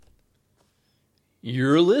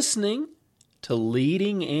You're listening to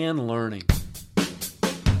Leading and Learning.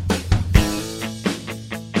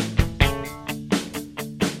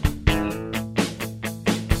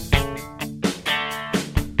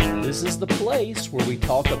 This is the place where we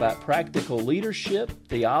talk about practical leadership,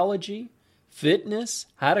 theology, fitness,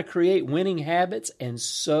 how to create winning habits, and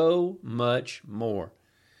so much more.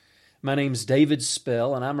 My name's David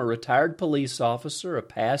Spell, and I'm a retired police officer, a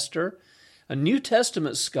pastor, a New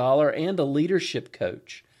Testament scholar, and a leadership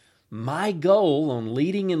coach. My goal on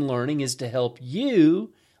Leading and Learning is to help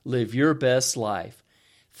you live your best life.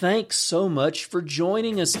 Thanks so much for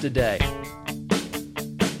joining us today.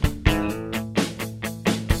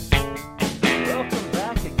 Welcome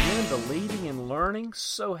back again to Leading and Learning.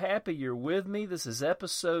 So happy you're with me. This is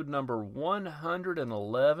episode number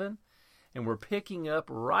 111. And we're picking up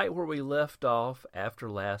right where we left off after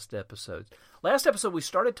last episode. Last episode, we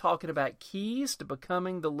started talking about keys to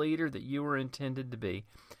becoming the leader that you were intended to be.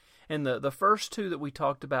 And the first two that we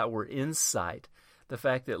talked about were insight, the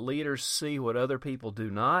fact that leaders see what other people do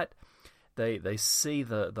not. They see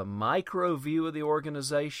the micro view of the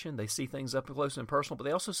organization. They see things up close and personal, but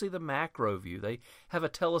they also see the macro view. They have a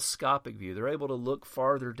telescopic view. They're able to look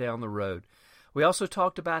farther down the road. We also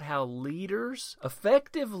talked about how leaders,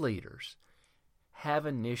 effective leaders, have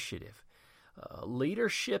initiative.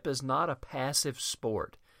 Leadership is not a passive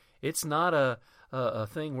sport. It's not a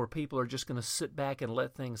thing where people are just going to sit back and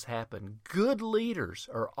let things happen. Good leaders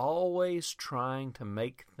are always trying to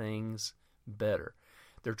make things better.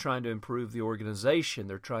 They're trying to improve the organization.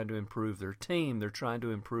 They're trying to improve their team. They're trying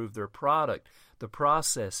to improve their product, the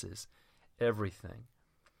processes, everything.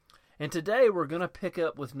 And today we're going to pick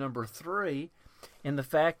up with number 3 and the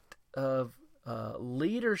fact of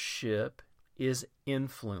leadership is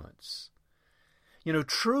influence. You know,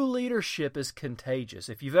 true leadership is contagious.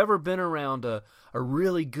 If you've ever been around a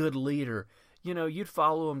really good leader, you know, you'd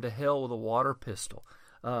follow him to hell with a water pistol.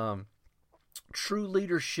 True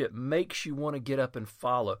leadership makes you want to get up and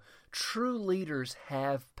follow. True leaders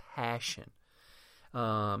have passion.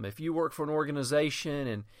 If you work for an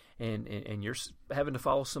organization and you're having to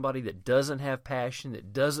follow somebody that doesn't have passion,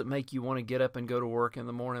 that doesn't make you want to get up and go to work in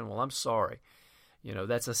the morning, well, I'm sorry. You know,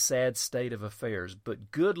 that's a sad state of affairs.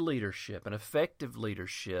 But good leadership and effective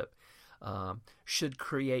leadership should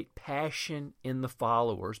create passion in the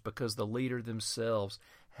followers because the leader themselves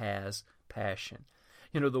has passion.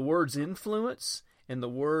 You know, the words influence and the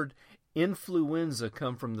word influenza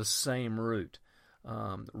come from the same root.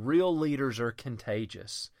 Real leaders are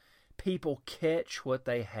contagious. People catch what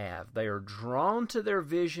they have. They are drawn to their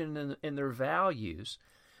vision and their values,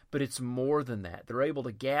 but it's more than that. They're able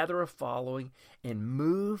to gather a following and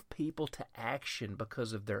move people to action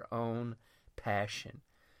because of their own passion.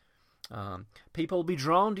 People will be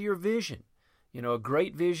drawn to your vision. You know, a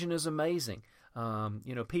great vision is amazing. You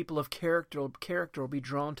know, people of character will be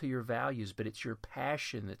drawn to your values, but it's your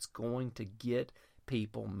passion that's going to get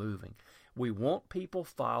people moving. We want people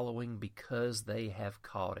following because they have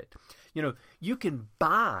caught it. You know, you can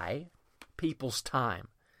buy people's time.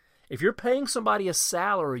 If you're paying somebody a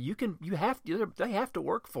salary, they have to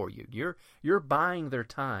work for you. You're buying their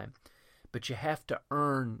time, but you have to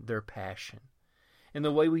earn their passion. And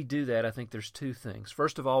the way we do that, I think there's 2 things.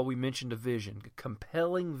 First of all, we mentioned a vision, a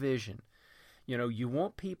compelling vision. You know, you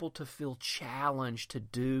want people to feel challenged to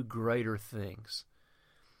do greater things.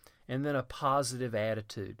 And then a positive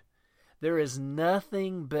attitude. There is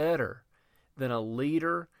nothing better than a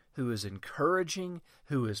leader who is encouraging,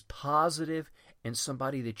 who is positive, and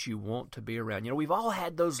somebody that you want to be around. You know, we've all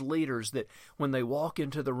had those leaders that when they walk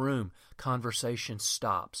into the room, conversation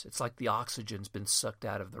stops. It's like the oxygen's been sucked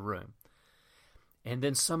out of the room. And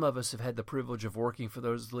then some of us have had the privilege of working for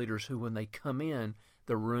those leaders who, when they come in,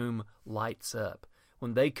 the room lights up.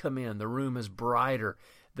 When they come in, the room is brighter.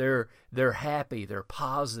 They're happy, they're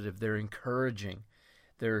positive, they're encouraging.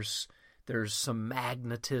 There's some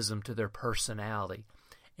magnetism to their personality.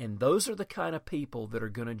 And those are the kind of people that are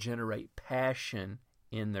going to generate passion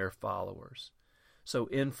in their followers. So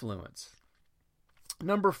influence.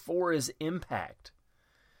 Number 4 is impact.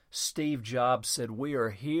 Steve Jobs said, "We are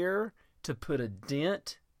here to put a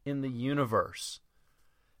dent in the universe."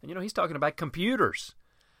 And you know, he's talking about computers.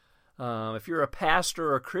 If you're a pastor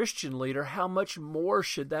or a Christian leader, how much more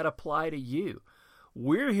should that apply to you?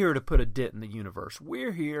 We're here to put a dent in the universe.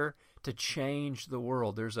 We're here to change the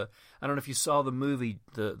world. I don't know if you saw the movie,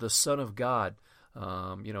 The Son of God,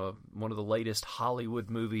 you know, one of the latest Hollywood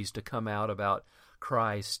movies to come out about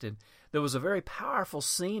Christ. And there was a very powerful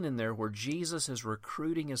scene in there where Jesus is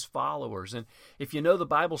recruiting his followers. And if you know the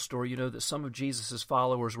Bible story, you know that some of Jesus'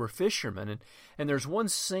 followers were fishermen. And there's one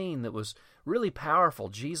scene that was really powerful.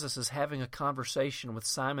 Jesus is having a conversation with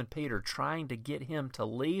Simon Peter, trying to get him to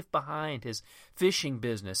leave behind his fishing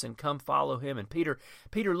business and come follow him. And Peter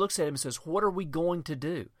looks at him and says, "What are we going to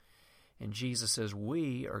do?" And Jesus says,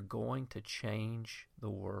 "We are going to change the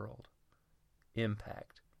world."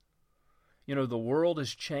 Impact. You know, the world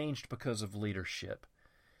is changed because of leadership.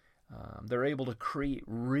 They're able to create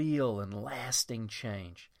real and lasting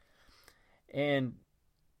change. And,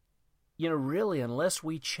 you know, really, unless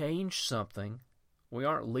we change something, we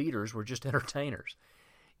aren't leaders, we're just entertainers.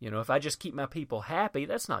 You know, if I just keep my people happy,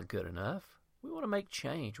 that's not good enough. We want to make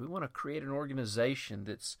change. We want to create an organization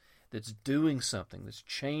that's doing something, that's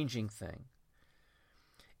changing things.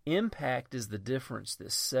 Impact is the difference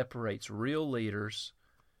that separates real leaders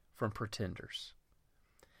from pretenders.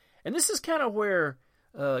 And this is kind of where,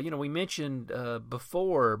 we mentioned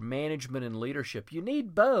before management and leadership. You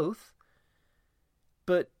need both,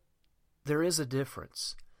 but there is a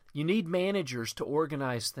difference. You need managers to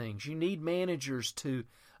organize things. You need managers to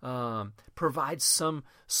provide some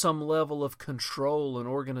level of control and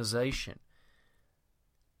organization.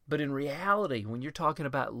 But in reality, when you're talking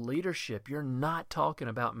about leadership, you're not talking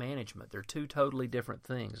about management. They're two totally different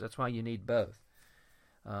things. That's why you need both.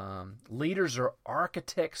 Leaders are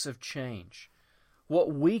architects of change.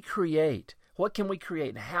 What we create, what can we create,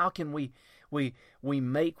 and how can we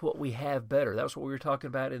make what we have better? That was what we were talking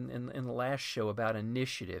about in the last show about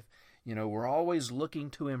initiative. You know, we're always looking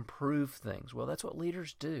to improve things. Well, that's what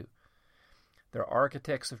leaders do. They're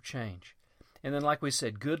architects of change. And then, like we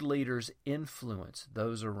said, good leaders influence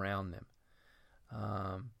those around them.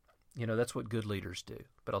 That's what good leaders do.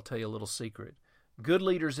 But I'll tell you a little secret. Good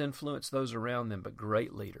leaders influence those around them, but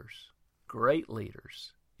great leaders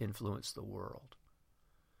influence the world.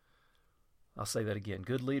 I'll say that again.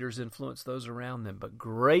 Good leaders influence those around them, but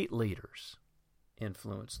great leaders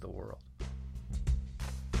influence the world.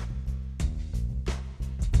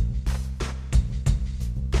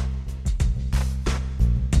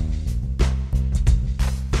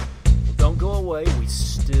 Well, don't go away. We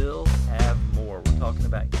still have more. We're talking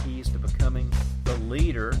about keys to becoming the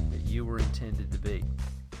leader that you were intended to be.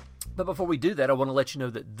 But before we do that, I want to let you know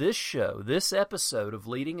that this episode of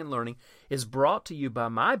Leading and Learning is brought to you by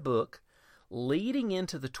my book, Leading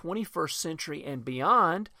into the 21st Century and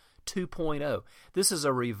Beyond 2.0. This is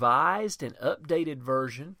a revised and updated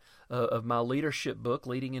version of my leadership book,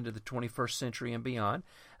 Leading into the 21st Century and Beyond.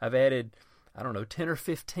 I've added, 10 or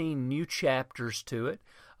 15 new chapters to it.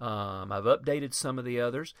 I've updated some of the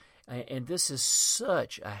others. And this is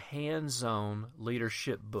such a hands-on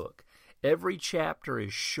leadership book. Every chapter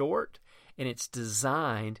is short, and it's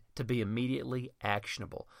designed to be immediately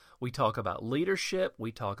actionable. We talk about leadership,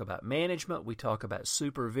 we talk about management, we talk about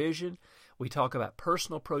supervision, we talk about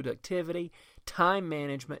personal productivity, time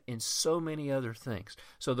management, and so many other things.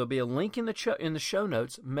 So there'll be a link in the show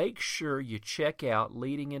notes. Make sure you check out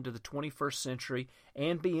Leading into the 21st Century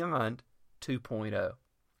and Beyond 2.0.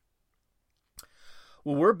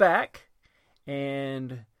 Well, we're back,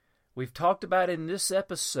 and we've talked about in this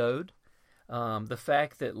episode the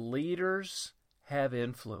fact that leaders have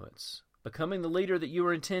influence. Becoming the leader that you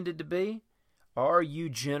were intended to be, are you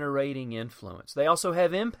generating influence? They also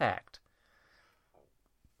have impact.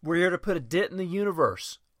 We're here to put a dent in the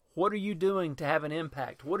universe. What are you doing to have an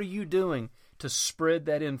impact? What are you doing to spread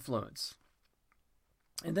that influence?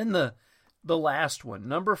 And then the last one,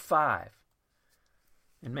 number 5.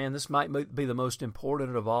 And man, this might be the most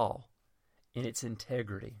important of all, and it's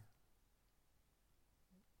integrity.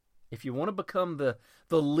 If you want to become the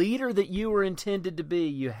leader that you were intended to be,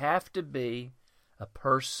 you have to be a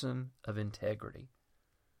person of integrity.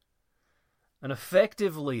 An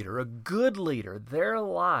effective leader, a good leader, their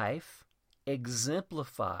life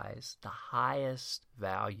exemplifies the highest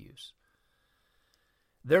values.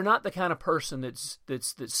 They're not the kind of person that's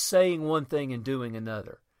saying one thing and doing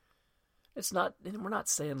another. It's not. We're not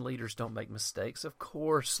saying leaders don't make mistakes. Of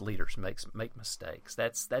course, leaders make mistakes.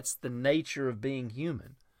 That's the nature of being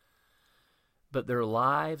human. But their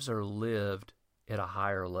lives are lived at a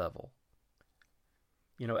higher level.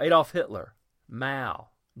 Adolf Hitler,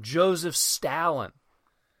 Mao, Joseph Stalin.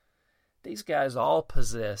 These guys all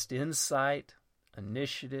possessed insight,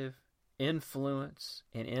 initiative, influence,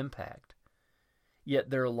 and impact. Yet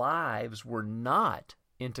their lives were not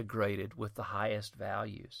integrated with the highest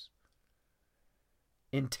values.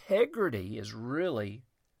 Integrity is really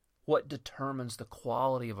what determines the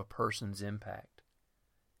quality of a person's impact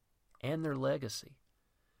and their legacy.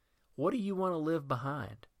 What do you want to live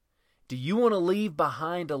behind? Do you want to leave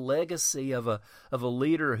behind a legacy of a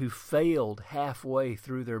leader who failed halfway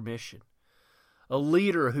through their mission? A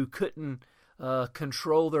leader who couldn't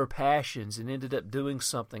control their passions and ended up doing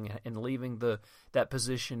something and leaving that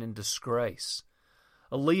position in disgrace?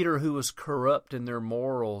 A leader who was corrupt in their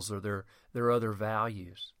morals or their other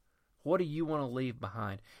values? What do you want to leave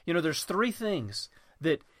behind? You know, there's three things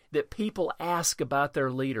that people ask about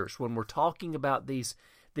their leaders when we're talking about these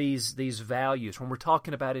values, when we're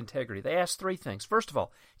talking about integrity. They ask three things. First of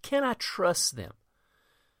all, can I trust them?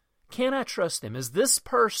 Can I trust them? Is this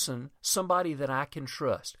person somebody that I can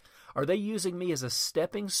trust? Are they using me as a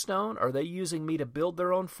stepping stone? Are they using me to build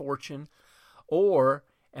their own fortune? Or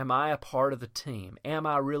am I a part of the team? Am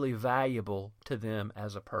I really valuable to them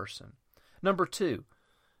as a person? Number two,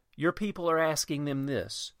 your people are asking them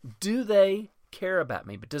this. Do they care about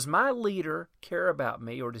me? But does my leader care about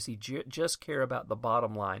me, or does he just care about the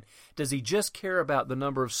bottom line? Does he just care about the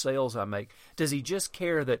number of sales I make? Does he just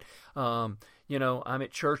care that, I'm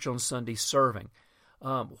at church on Sunday serving?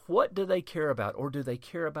 What do they care about, or do they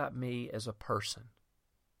care about me as a person?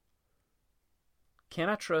 Can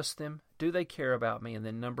I trust them? Do they care about me? And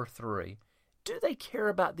then number three, do they care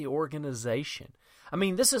about the organization? I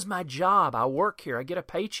mean, this is my job. I work here. I get a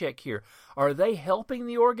paycheck here. Are they helping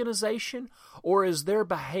the organization, or is their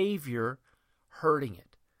behavior hurting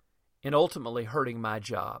it and ultimately hurting my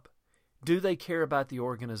job? Do they care about the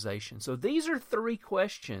organization? So these are three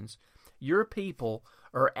questions your people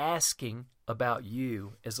are asking about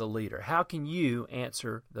you as a leader. How can you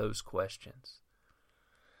answer those questions?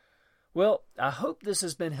 Well, I hope this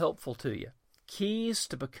has been helpful to you. Keys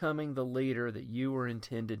to becoming the leader that you were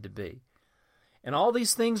intended to be. And all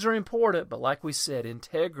these things are important, but like we said,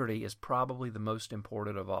 integrity is probably the most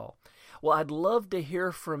important of all. Well, I'd love to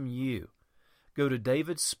hear from you. Go to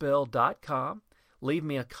davidspell.com, leave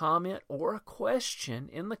me a comment or a question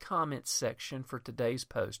in the comments section for today's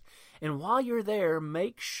post. And while you're there,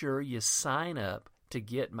 make sure you sign up to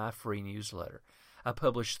get my free newsletter. I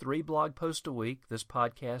publish 3 blog posts a week. This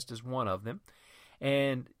podcast is one of them.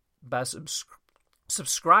 And by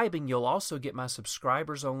subscribing, you'll also get my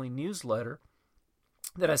subscribers-only newsletter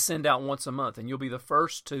that I send out once a month, and you'll be the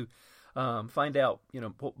first to find out,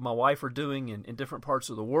 what my wife are doing in different parts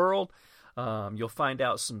of the world. You'll find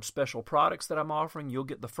out some special products that I'm offering. You'll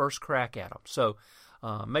get the first crack at them. So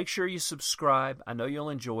make sure you subscribe. I know you'll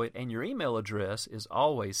enjoy it, and your email address is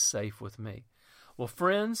always safe with me. Well,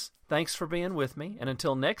 friends, thanks for being with me, and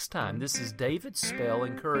until next time, this is David Spell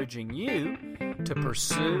encouraging you to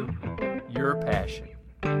pursue your passion.